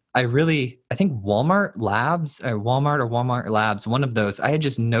 I think Walmart Labs, one of those, I had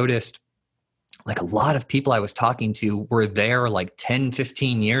just noticed a lot of people I was talking to were there 10,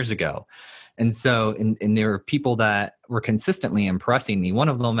 15 years ago. And so, and there were people that were consistently impressing me. One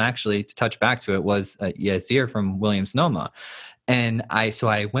of them, actually, to touch back to it, was Yazir from Williams-Sonoma. And so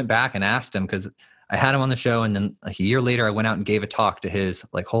I went back and asked him, because I had him on the show, and then a year later, I went out and gave a talk to his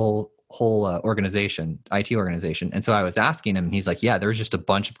whole organization, IT organization. And so I was asking him, and he's like, yeah, there was just a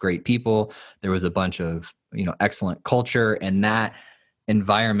bunch of great people. There was a bunch of, excellent culture. And that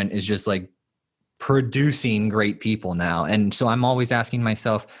environment is just producing great people now. And so I'm always asking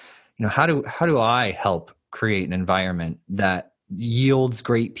myself, how do I help create an environment that yields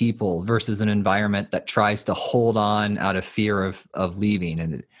great people versus an environment that tries to hold on out of fear of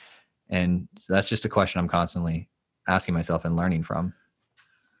leaving? And so that's just a question I'm constantly asking myself and learning from.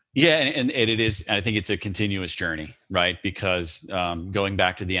 Yeah, and it is. I think it's a continuous journey, right? Because going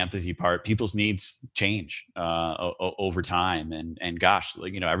back to the empathy part, people's needs change over time, and gosh,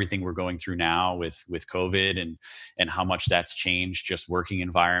 like, everything we're going through now with COVID and how much that's changed just working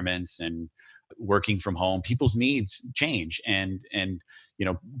environments and working from home. People's needs change, and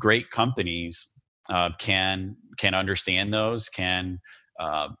great companies can understand those, can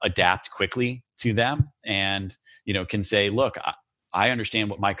adapt quickly to them, and can say, look. I understand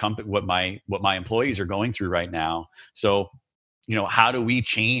what my company, what my employees are going through right now. So, how do we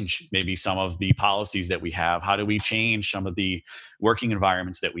change maybe some of the policies that we have? How do we change some of the working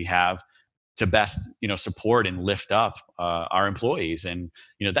environments that we have to best, support and lift up our employees? And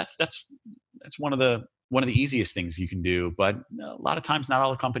that's one of the easiest things you can do. But a lot of times, not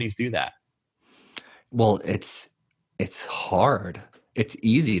all the companies do that. Well, it's hard. It's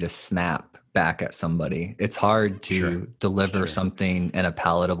easy to snap back at somebody. It's hard to Sure. deliver Sure. something in a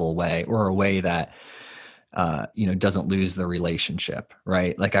palatable way, or a way that doesn't lose the relationship,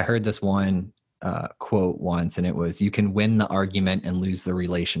 right? Like, I heard this one quote once, and it was, "You can win the argument and lose the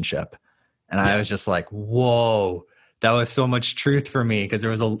relationship." And I was just Yes. like, "Whoa." That was so much truth for me, because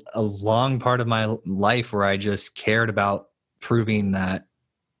there was a long part of my life where I just cared about proving that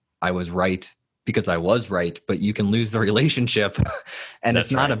I was right because I was right, but you can lose the relationship and it's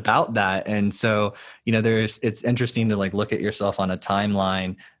That's not right. about that. And so, it's interesting to like look at yourself on a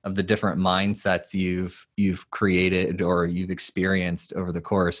timeline of the different mindsets you've created or you've experienced over the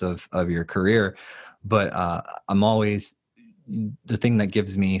course of your career. But I'm always, the thing that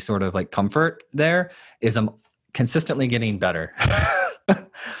gives me sort of like comfort there is I'm consistently getting better.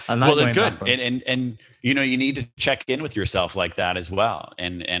 I'm Well, not they're going good, backwards. and you need to check in with yourself like that as well.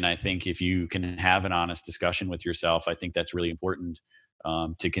 And I think if you can have an honest discussion with yourself, I think that's really important,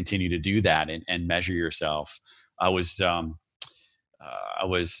 to continue to do that and measure yourself. I was I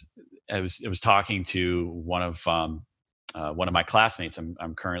was I was talking to one of my classmates.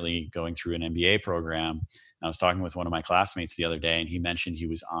 I'm currently going through an MBA program. And I was talking with one of my classmates the other day, and he mentioned he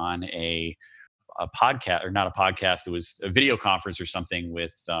was on a podcast, or not a podcast, it was a video conference or something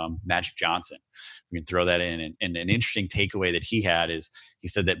with Magic Johnson. We can throw that in. And an interesting takeaway that he had is he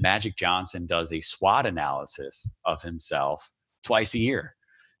said that Magic Johnson does a SWOT analysis of himself twice a year.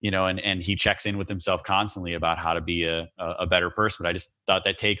 And he checks in with himself constantly about how to be a better person. But I just thought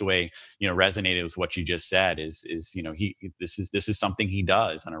that takeaway, resonated with what you just said. Is this is something he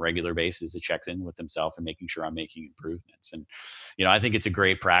does on a regular basis. It checks in with himself and making sure I'm making improvements. And I think it's a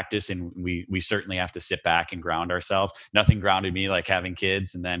great practice, and we certainly have to sit back and ground ourselves. Nothing grounded me like having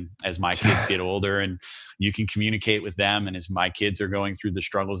kids, and then as my kids get older, and you can communicate with them, and as my kids are going through the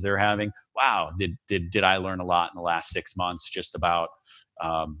struggles they're having, wow, did I learn a lot in the last 6 months just about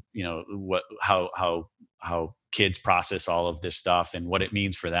what how kids process all of this stuff and what it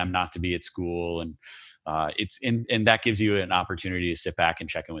means for them not to be at school. And and that gives you an opportunity to sit back and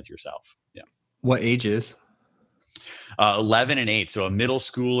check in with yourself. Yeah. What ages? 11 and 8, so a middle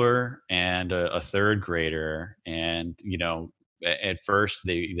schooler and a third grader. And at first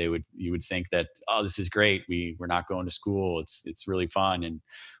they would you would think that, oh, this is great, we're not going to school, it's really fun. And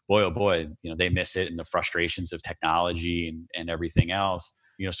boy, oh boy, they miss it, and the frustrations of technology and everything else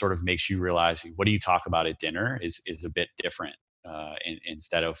sort of makes you realize what do you talk about at dinner is a bit different.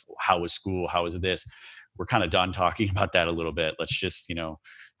 Instead of how was school, how was this, we're kind of done talking about that a little bit. Let's just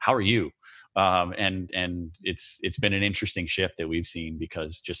how are you? And it's been an interesting shift that we've seen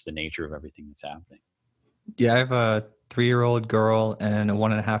because just the nature of everything that's happening. Yeah, I have a 3-year-old girl and a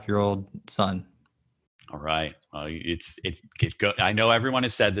 1.5-year-old son. All right. Well, I know everyone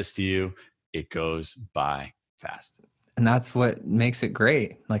has said this to you. It goes by fast. And that's what makes it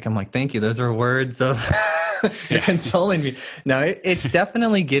great. Like, I'm like, thank you. Those are words of you're Yeah. consoling me. No, it's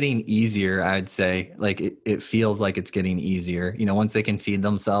definitely getting easier, I'd say. Like, it feels like it's getting easier. Once they can feed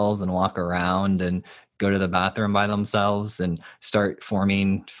themselves and walk around and go to the bathroom by themselves and start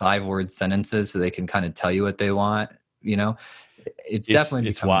forming 5-word sentences so they can kind of tell you what they want, it's definitely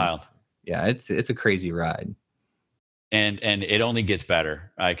It's becoming, wild. yeah, it's a crazy ride. And it only gets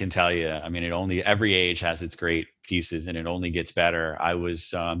better, I can tell you. I mean, every age has its great pieces, and it only gets better. I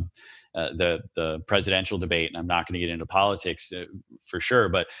was the presidential debate, and I'm not going to get into politics for sure,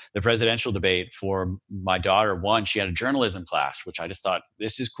 but the presidential debate for my daughter, one, she had a journalism class, which I just thought,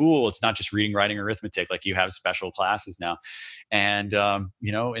 this is cool. It's not just reading, writing, arithmetic. Like, you have special classes now. And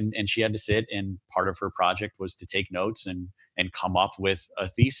and she had to sit, and part of her project was to take notes and come up with a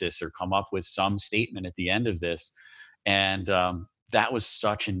thesis, or come up with some statement at the end of this. And that was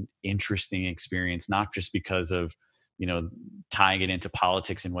such an interesting experience, not just because of tying it into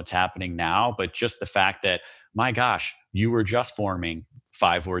politics and what's happening now, but just the fact that, my gosh, you were just forming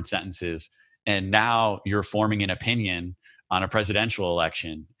 5-word sentences. And now you're forming an opinion on a presidential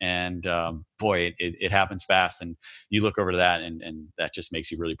election. And boy, it happens fast. And you look over to that, and that just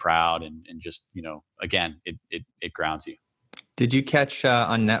makes you really proud. And just, again, it grounds you. Did you catch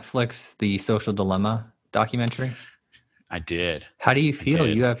on Netflix the Social Dilemma documentary? I did. How do you feel?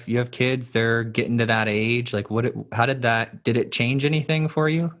 You have kids, they're getting to that age. Like did it change anything for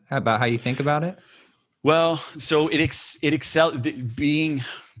you about how you think about it? Well, so it excelled, being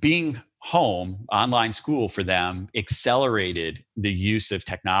home, online school for them accelerated the use of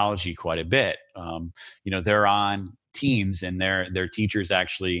technology quite a bit. They're on Teams, and their teachers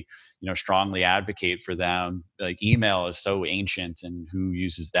actually, strongly advocate for them. Like, email is so ancient, and who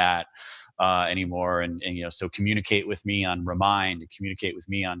uses that anymore? And so communicate with me on Remind, communicate with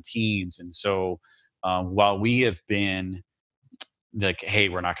me on Teams. And so while we have been like, hey,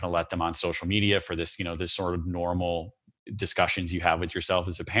 we're not going to let them on social media for this, this sort of normal discussions you have with yourself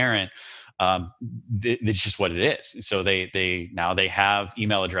as a parent, it's just what it is. So now they have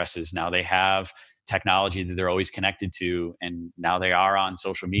email addresses, now they have technology that they're always connected to, and now they are on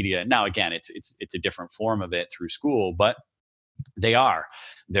social media. Now, again, it's a different form of it through school, but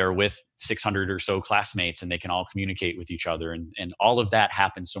they're with 600 or so classmates, and they can all communicate with each other, and all of that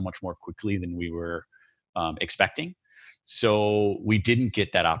happens so much more quickly than we were expecting. So we didn't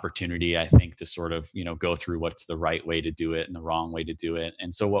get that opportunity, I think, to sort of, go through what's the right way to do it and the wrong way to do it.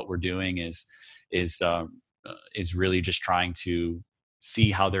 And so what we're doing is really just trying to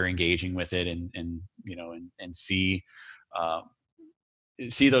see how they're engaging with it, and see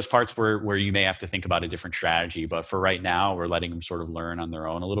those parts where you may have to think about a different strategy. But for right now, we're letting them sort of learn on their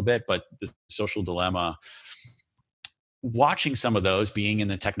own a little bit. But the Social Dilemma, watching some of those, being in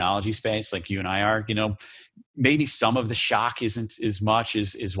the technology space like you and I are, maybe some of the shock isn't as much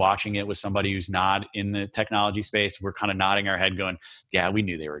as watching it with somebody who's not in the technology space. We're kind of nodding our head going, yeah, we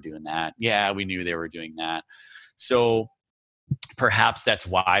knew they were doing that. Yeah, we knew they were doing that. So perhaps that's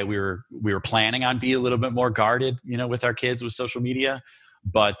why we were planning on being a little bit more guarded, with our kids with social media.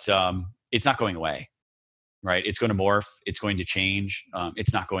 But it's not going away, right? It's going to morph. It's going to change.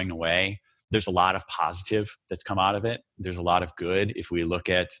 It's not going away. There's a lot of positive that's come out of it. There's a lot of good. If we look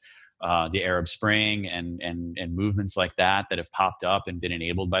at the Arab Spring and movements like that have popped up and been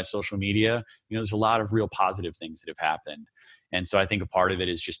enabled by social media, there's a lot of real positive things that have happened. And so I think a part of it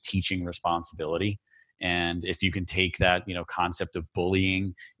is just teaching responsibility. And if you can take that, concept of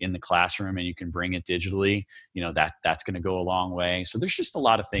bullying in the classroom and you can bring it digitally, that's going to go a long way. So there's just a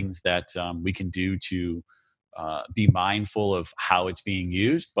lot of things that we can do to be mindful of how it's being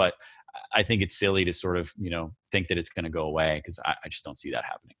used. But I think it's silly to sort of, think that it's going to go away, because I just don't see that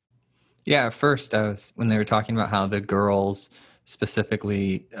happening. Yeah, at first when they were talking about how the girls,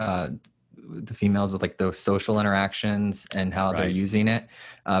 specifically the females, with like those social interactions and how they're using it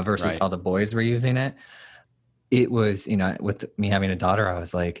versus how the boys were using it, it was, with me having a daughter, I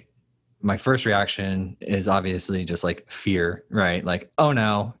was like, my first reaction is obviously just like fear, right? Like, oh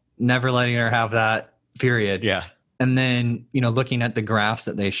no, never letting her have that, period. Yeah. And then, looking at the graphs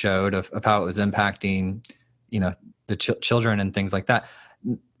that they showed of how it was impacting, the children and things like that.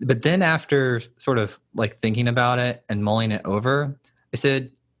 But then after sort of like thinking about it and mulling it over, I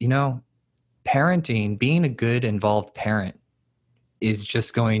said, parenting, being a good involved parent is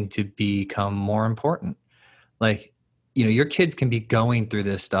just going to become more important. Like, your kids can be going through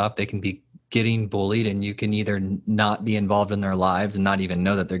this stuff. They can be getting bullied, and you can either not be involved in their lives and not even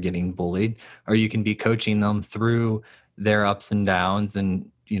know that they're getting bullied, or you can be coaching them through their ups and downs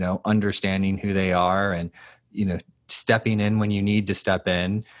and, understanding who they are and, stepping in when you need to step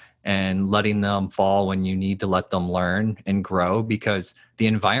in and letting them fall when you need to let them learn and grow, because the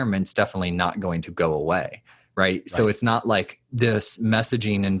environment's definitely not going to go away. Right. So it's not like this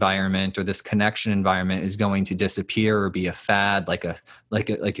messaging environment or this connection environment is going to disappear or be a fad, like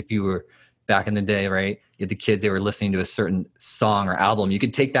if you were back in the day, right? You had the kids, they were listening to a certain song or album. You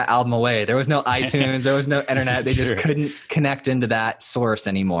could take that album away. There was no iTunes, there was no internet. They just couldn't connect into that source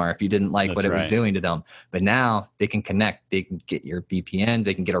anymore if you didn't like what it was doing to them. But now they can connect. They can get your VPNs,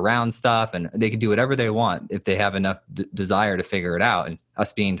 they can get around stuff, and they can do whatever they want if they have enough desire to figure it out. And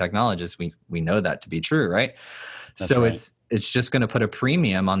us being technologists, we know that to be true, right? It's just going to put a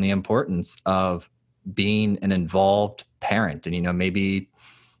premium on the importance of being an involved parent. And, maybe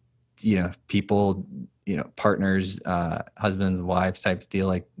people, partners, husbands, wives type deal,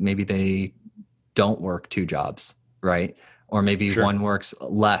 like maybe they don't work 2 jobs, right? Or maybe one works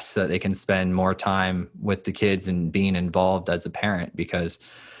less so that they can spend more time with the kids and being involved as a parent, because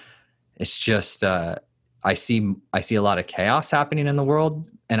it's just, I see a lot of chaos happening in the world.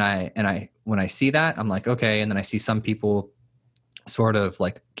 And I when I see that, I'm like, okay. And then I see some people sort of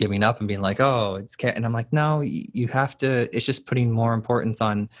like giving up and being like, oh, and I'm like, no, you have to, it's just putting more importance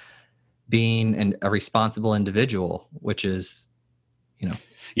on being a responsible individual, which is,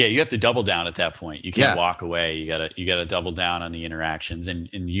 Yeah, you have to double down at that point. You can't Yeah. walk away. You gotta double down on the interactions. And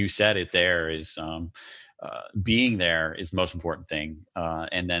you said it there is being there is the most important thing.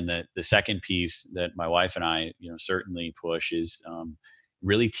 And then the second piece that my wife and I, certainly push is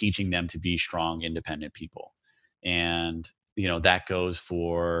really teaching them to be strong, independent people. And that goes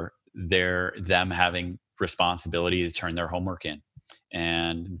for them having responsibility to turn their homework in,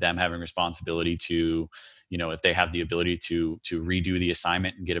 and them having responsibility to, if they have the ability to redo the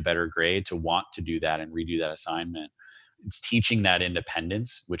assignment and get a better grade, to want to do that and redo that assignment. It's teaching that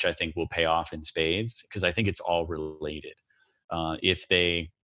independence, which I think will pay off in spades, because I think it's all related.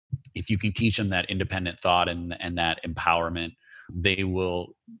 If you can teach them that independent thought and that empowerment, they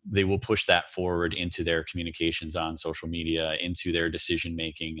will push that forward into their communications on social media, into their decision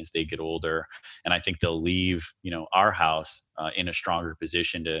making as they get older. And I think they'll leave our house in a stronger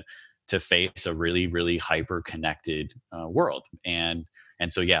position to face a really, really hyper connected world. And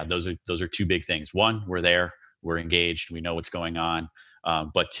so yeah, those are two big things. One, we're there, we're engaged, we know what's going on.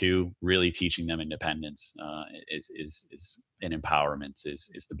 But two, really teaching them independence is and empowerment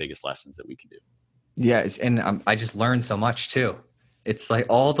is the biggest lessons that we can do. Yes, and I just learned so much too. It's like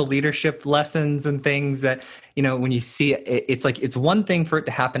all the leadership lessons and things that, when you see it, it's like, it's one thing for it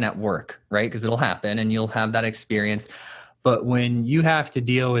to happen at work, right? Because it'll happen and you'll have that experience. But when you have to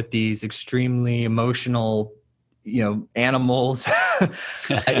deal with these extremely emotional, animals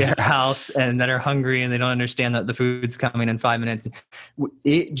at your house and that are hungry and they don't understand that the food's coming in 5 minutes,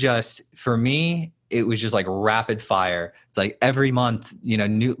 it just, for me, it was just like rapid fire. It's like every month,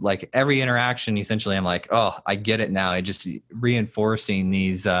 new, like every interaction, essentially, I'm like, oh, I get it now. It just reinforcing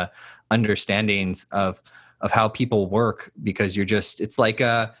these understandings of how people work, because it's like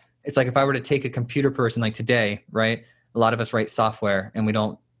if I were to take a computer person like today, right? A lot of us write software and we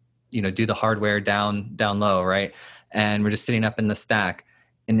don't, do the hardware down low, right? And we're just sitting up in the stack.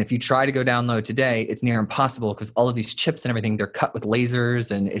 And if you try to go down low today, it's near impossible because all of these chips and everything, they're cut with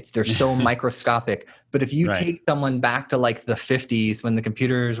lasers and they're so microscopic. But if you Right. take someone back to like the 50s when the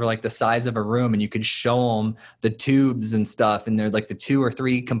computers were like the size of a room and you could show them the tubes and stuff and they're like the 2 or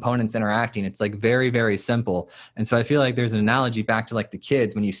 3 components interacting, it's like very, very simple. And so I feel like there's an analogy back to like the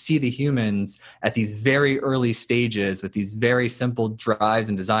kids. When you see the humans at these very early stages with these very simple drives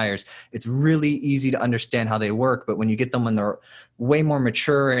and desires, it's really easy to understand how they work. But when you get them when they're way more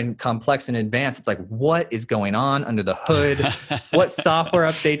mature and complex and advanced, it's like, what is going on under the hood? What software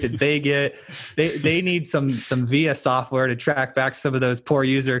update did they get? They need some VIA software to track back some of those poor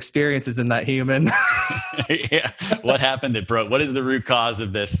user experiences in that human. Yeah. What happened that broke? What is the root cause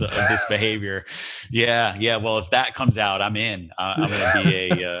of this behavior? Yeah. Well, if that comes out, I'm in. I'm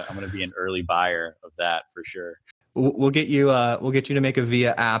going to be an early buyer of that for sure. We'll get you to make a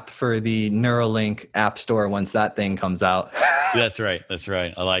VIA app for the Neuralink app store once that thing comes out. That's right.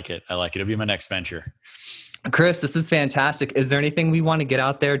 I like it. It'll be my next venture. Chris, this is fantastic. Is there anything we want to get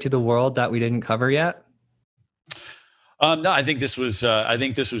out there to the world that we didn't cover yet? No, I think this was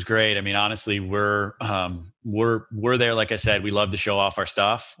great. I mean, honestly, we're there. Like I said, we love to show off our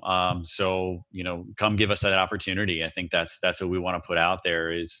stuff. So, come give us that opportunity. I think that's what we want to put out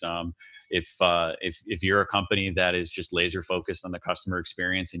there is, if you're a company that is just laser focused on the customer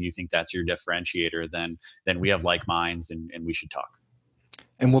experience and you think that's your differentiator, then we have like minds and we should talk.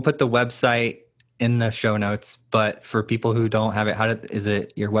 And we'll put the website in the show notes, but for people who don't have it, is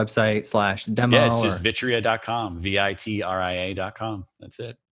it your website /demo? Yeah, it's just vitria.com, VITRIA.com. That's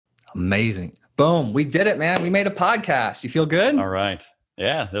it. Amazing. Boom. We did it, man. We made a podcast. You feel good? All right.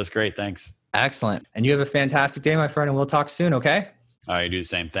 Yeah, that was great. Thanks. Excellent. And you have a fantastic day, my friend, and we'll talk soon. Okay. All right. You do the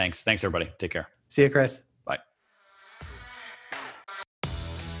same. Thanks, everybody. Take care. See you, Chris. Bye.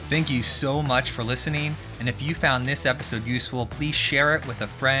 Thank you so much for listening. And if you found this episode useful, please share it with a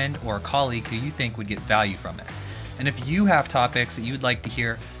friend or a colleague who you think would get value from it. And if you have topics that you would like to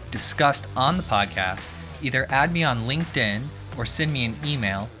hear discussed on the podcast, either add me on LinkedIn or send me an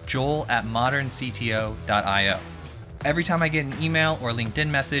email, joel@moderncto.io. Every time I get an email or LinkedIn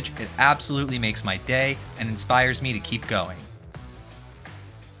message, it absolutely makes my day and inspires me to keep going.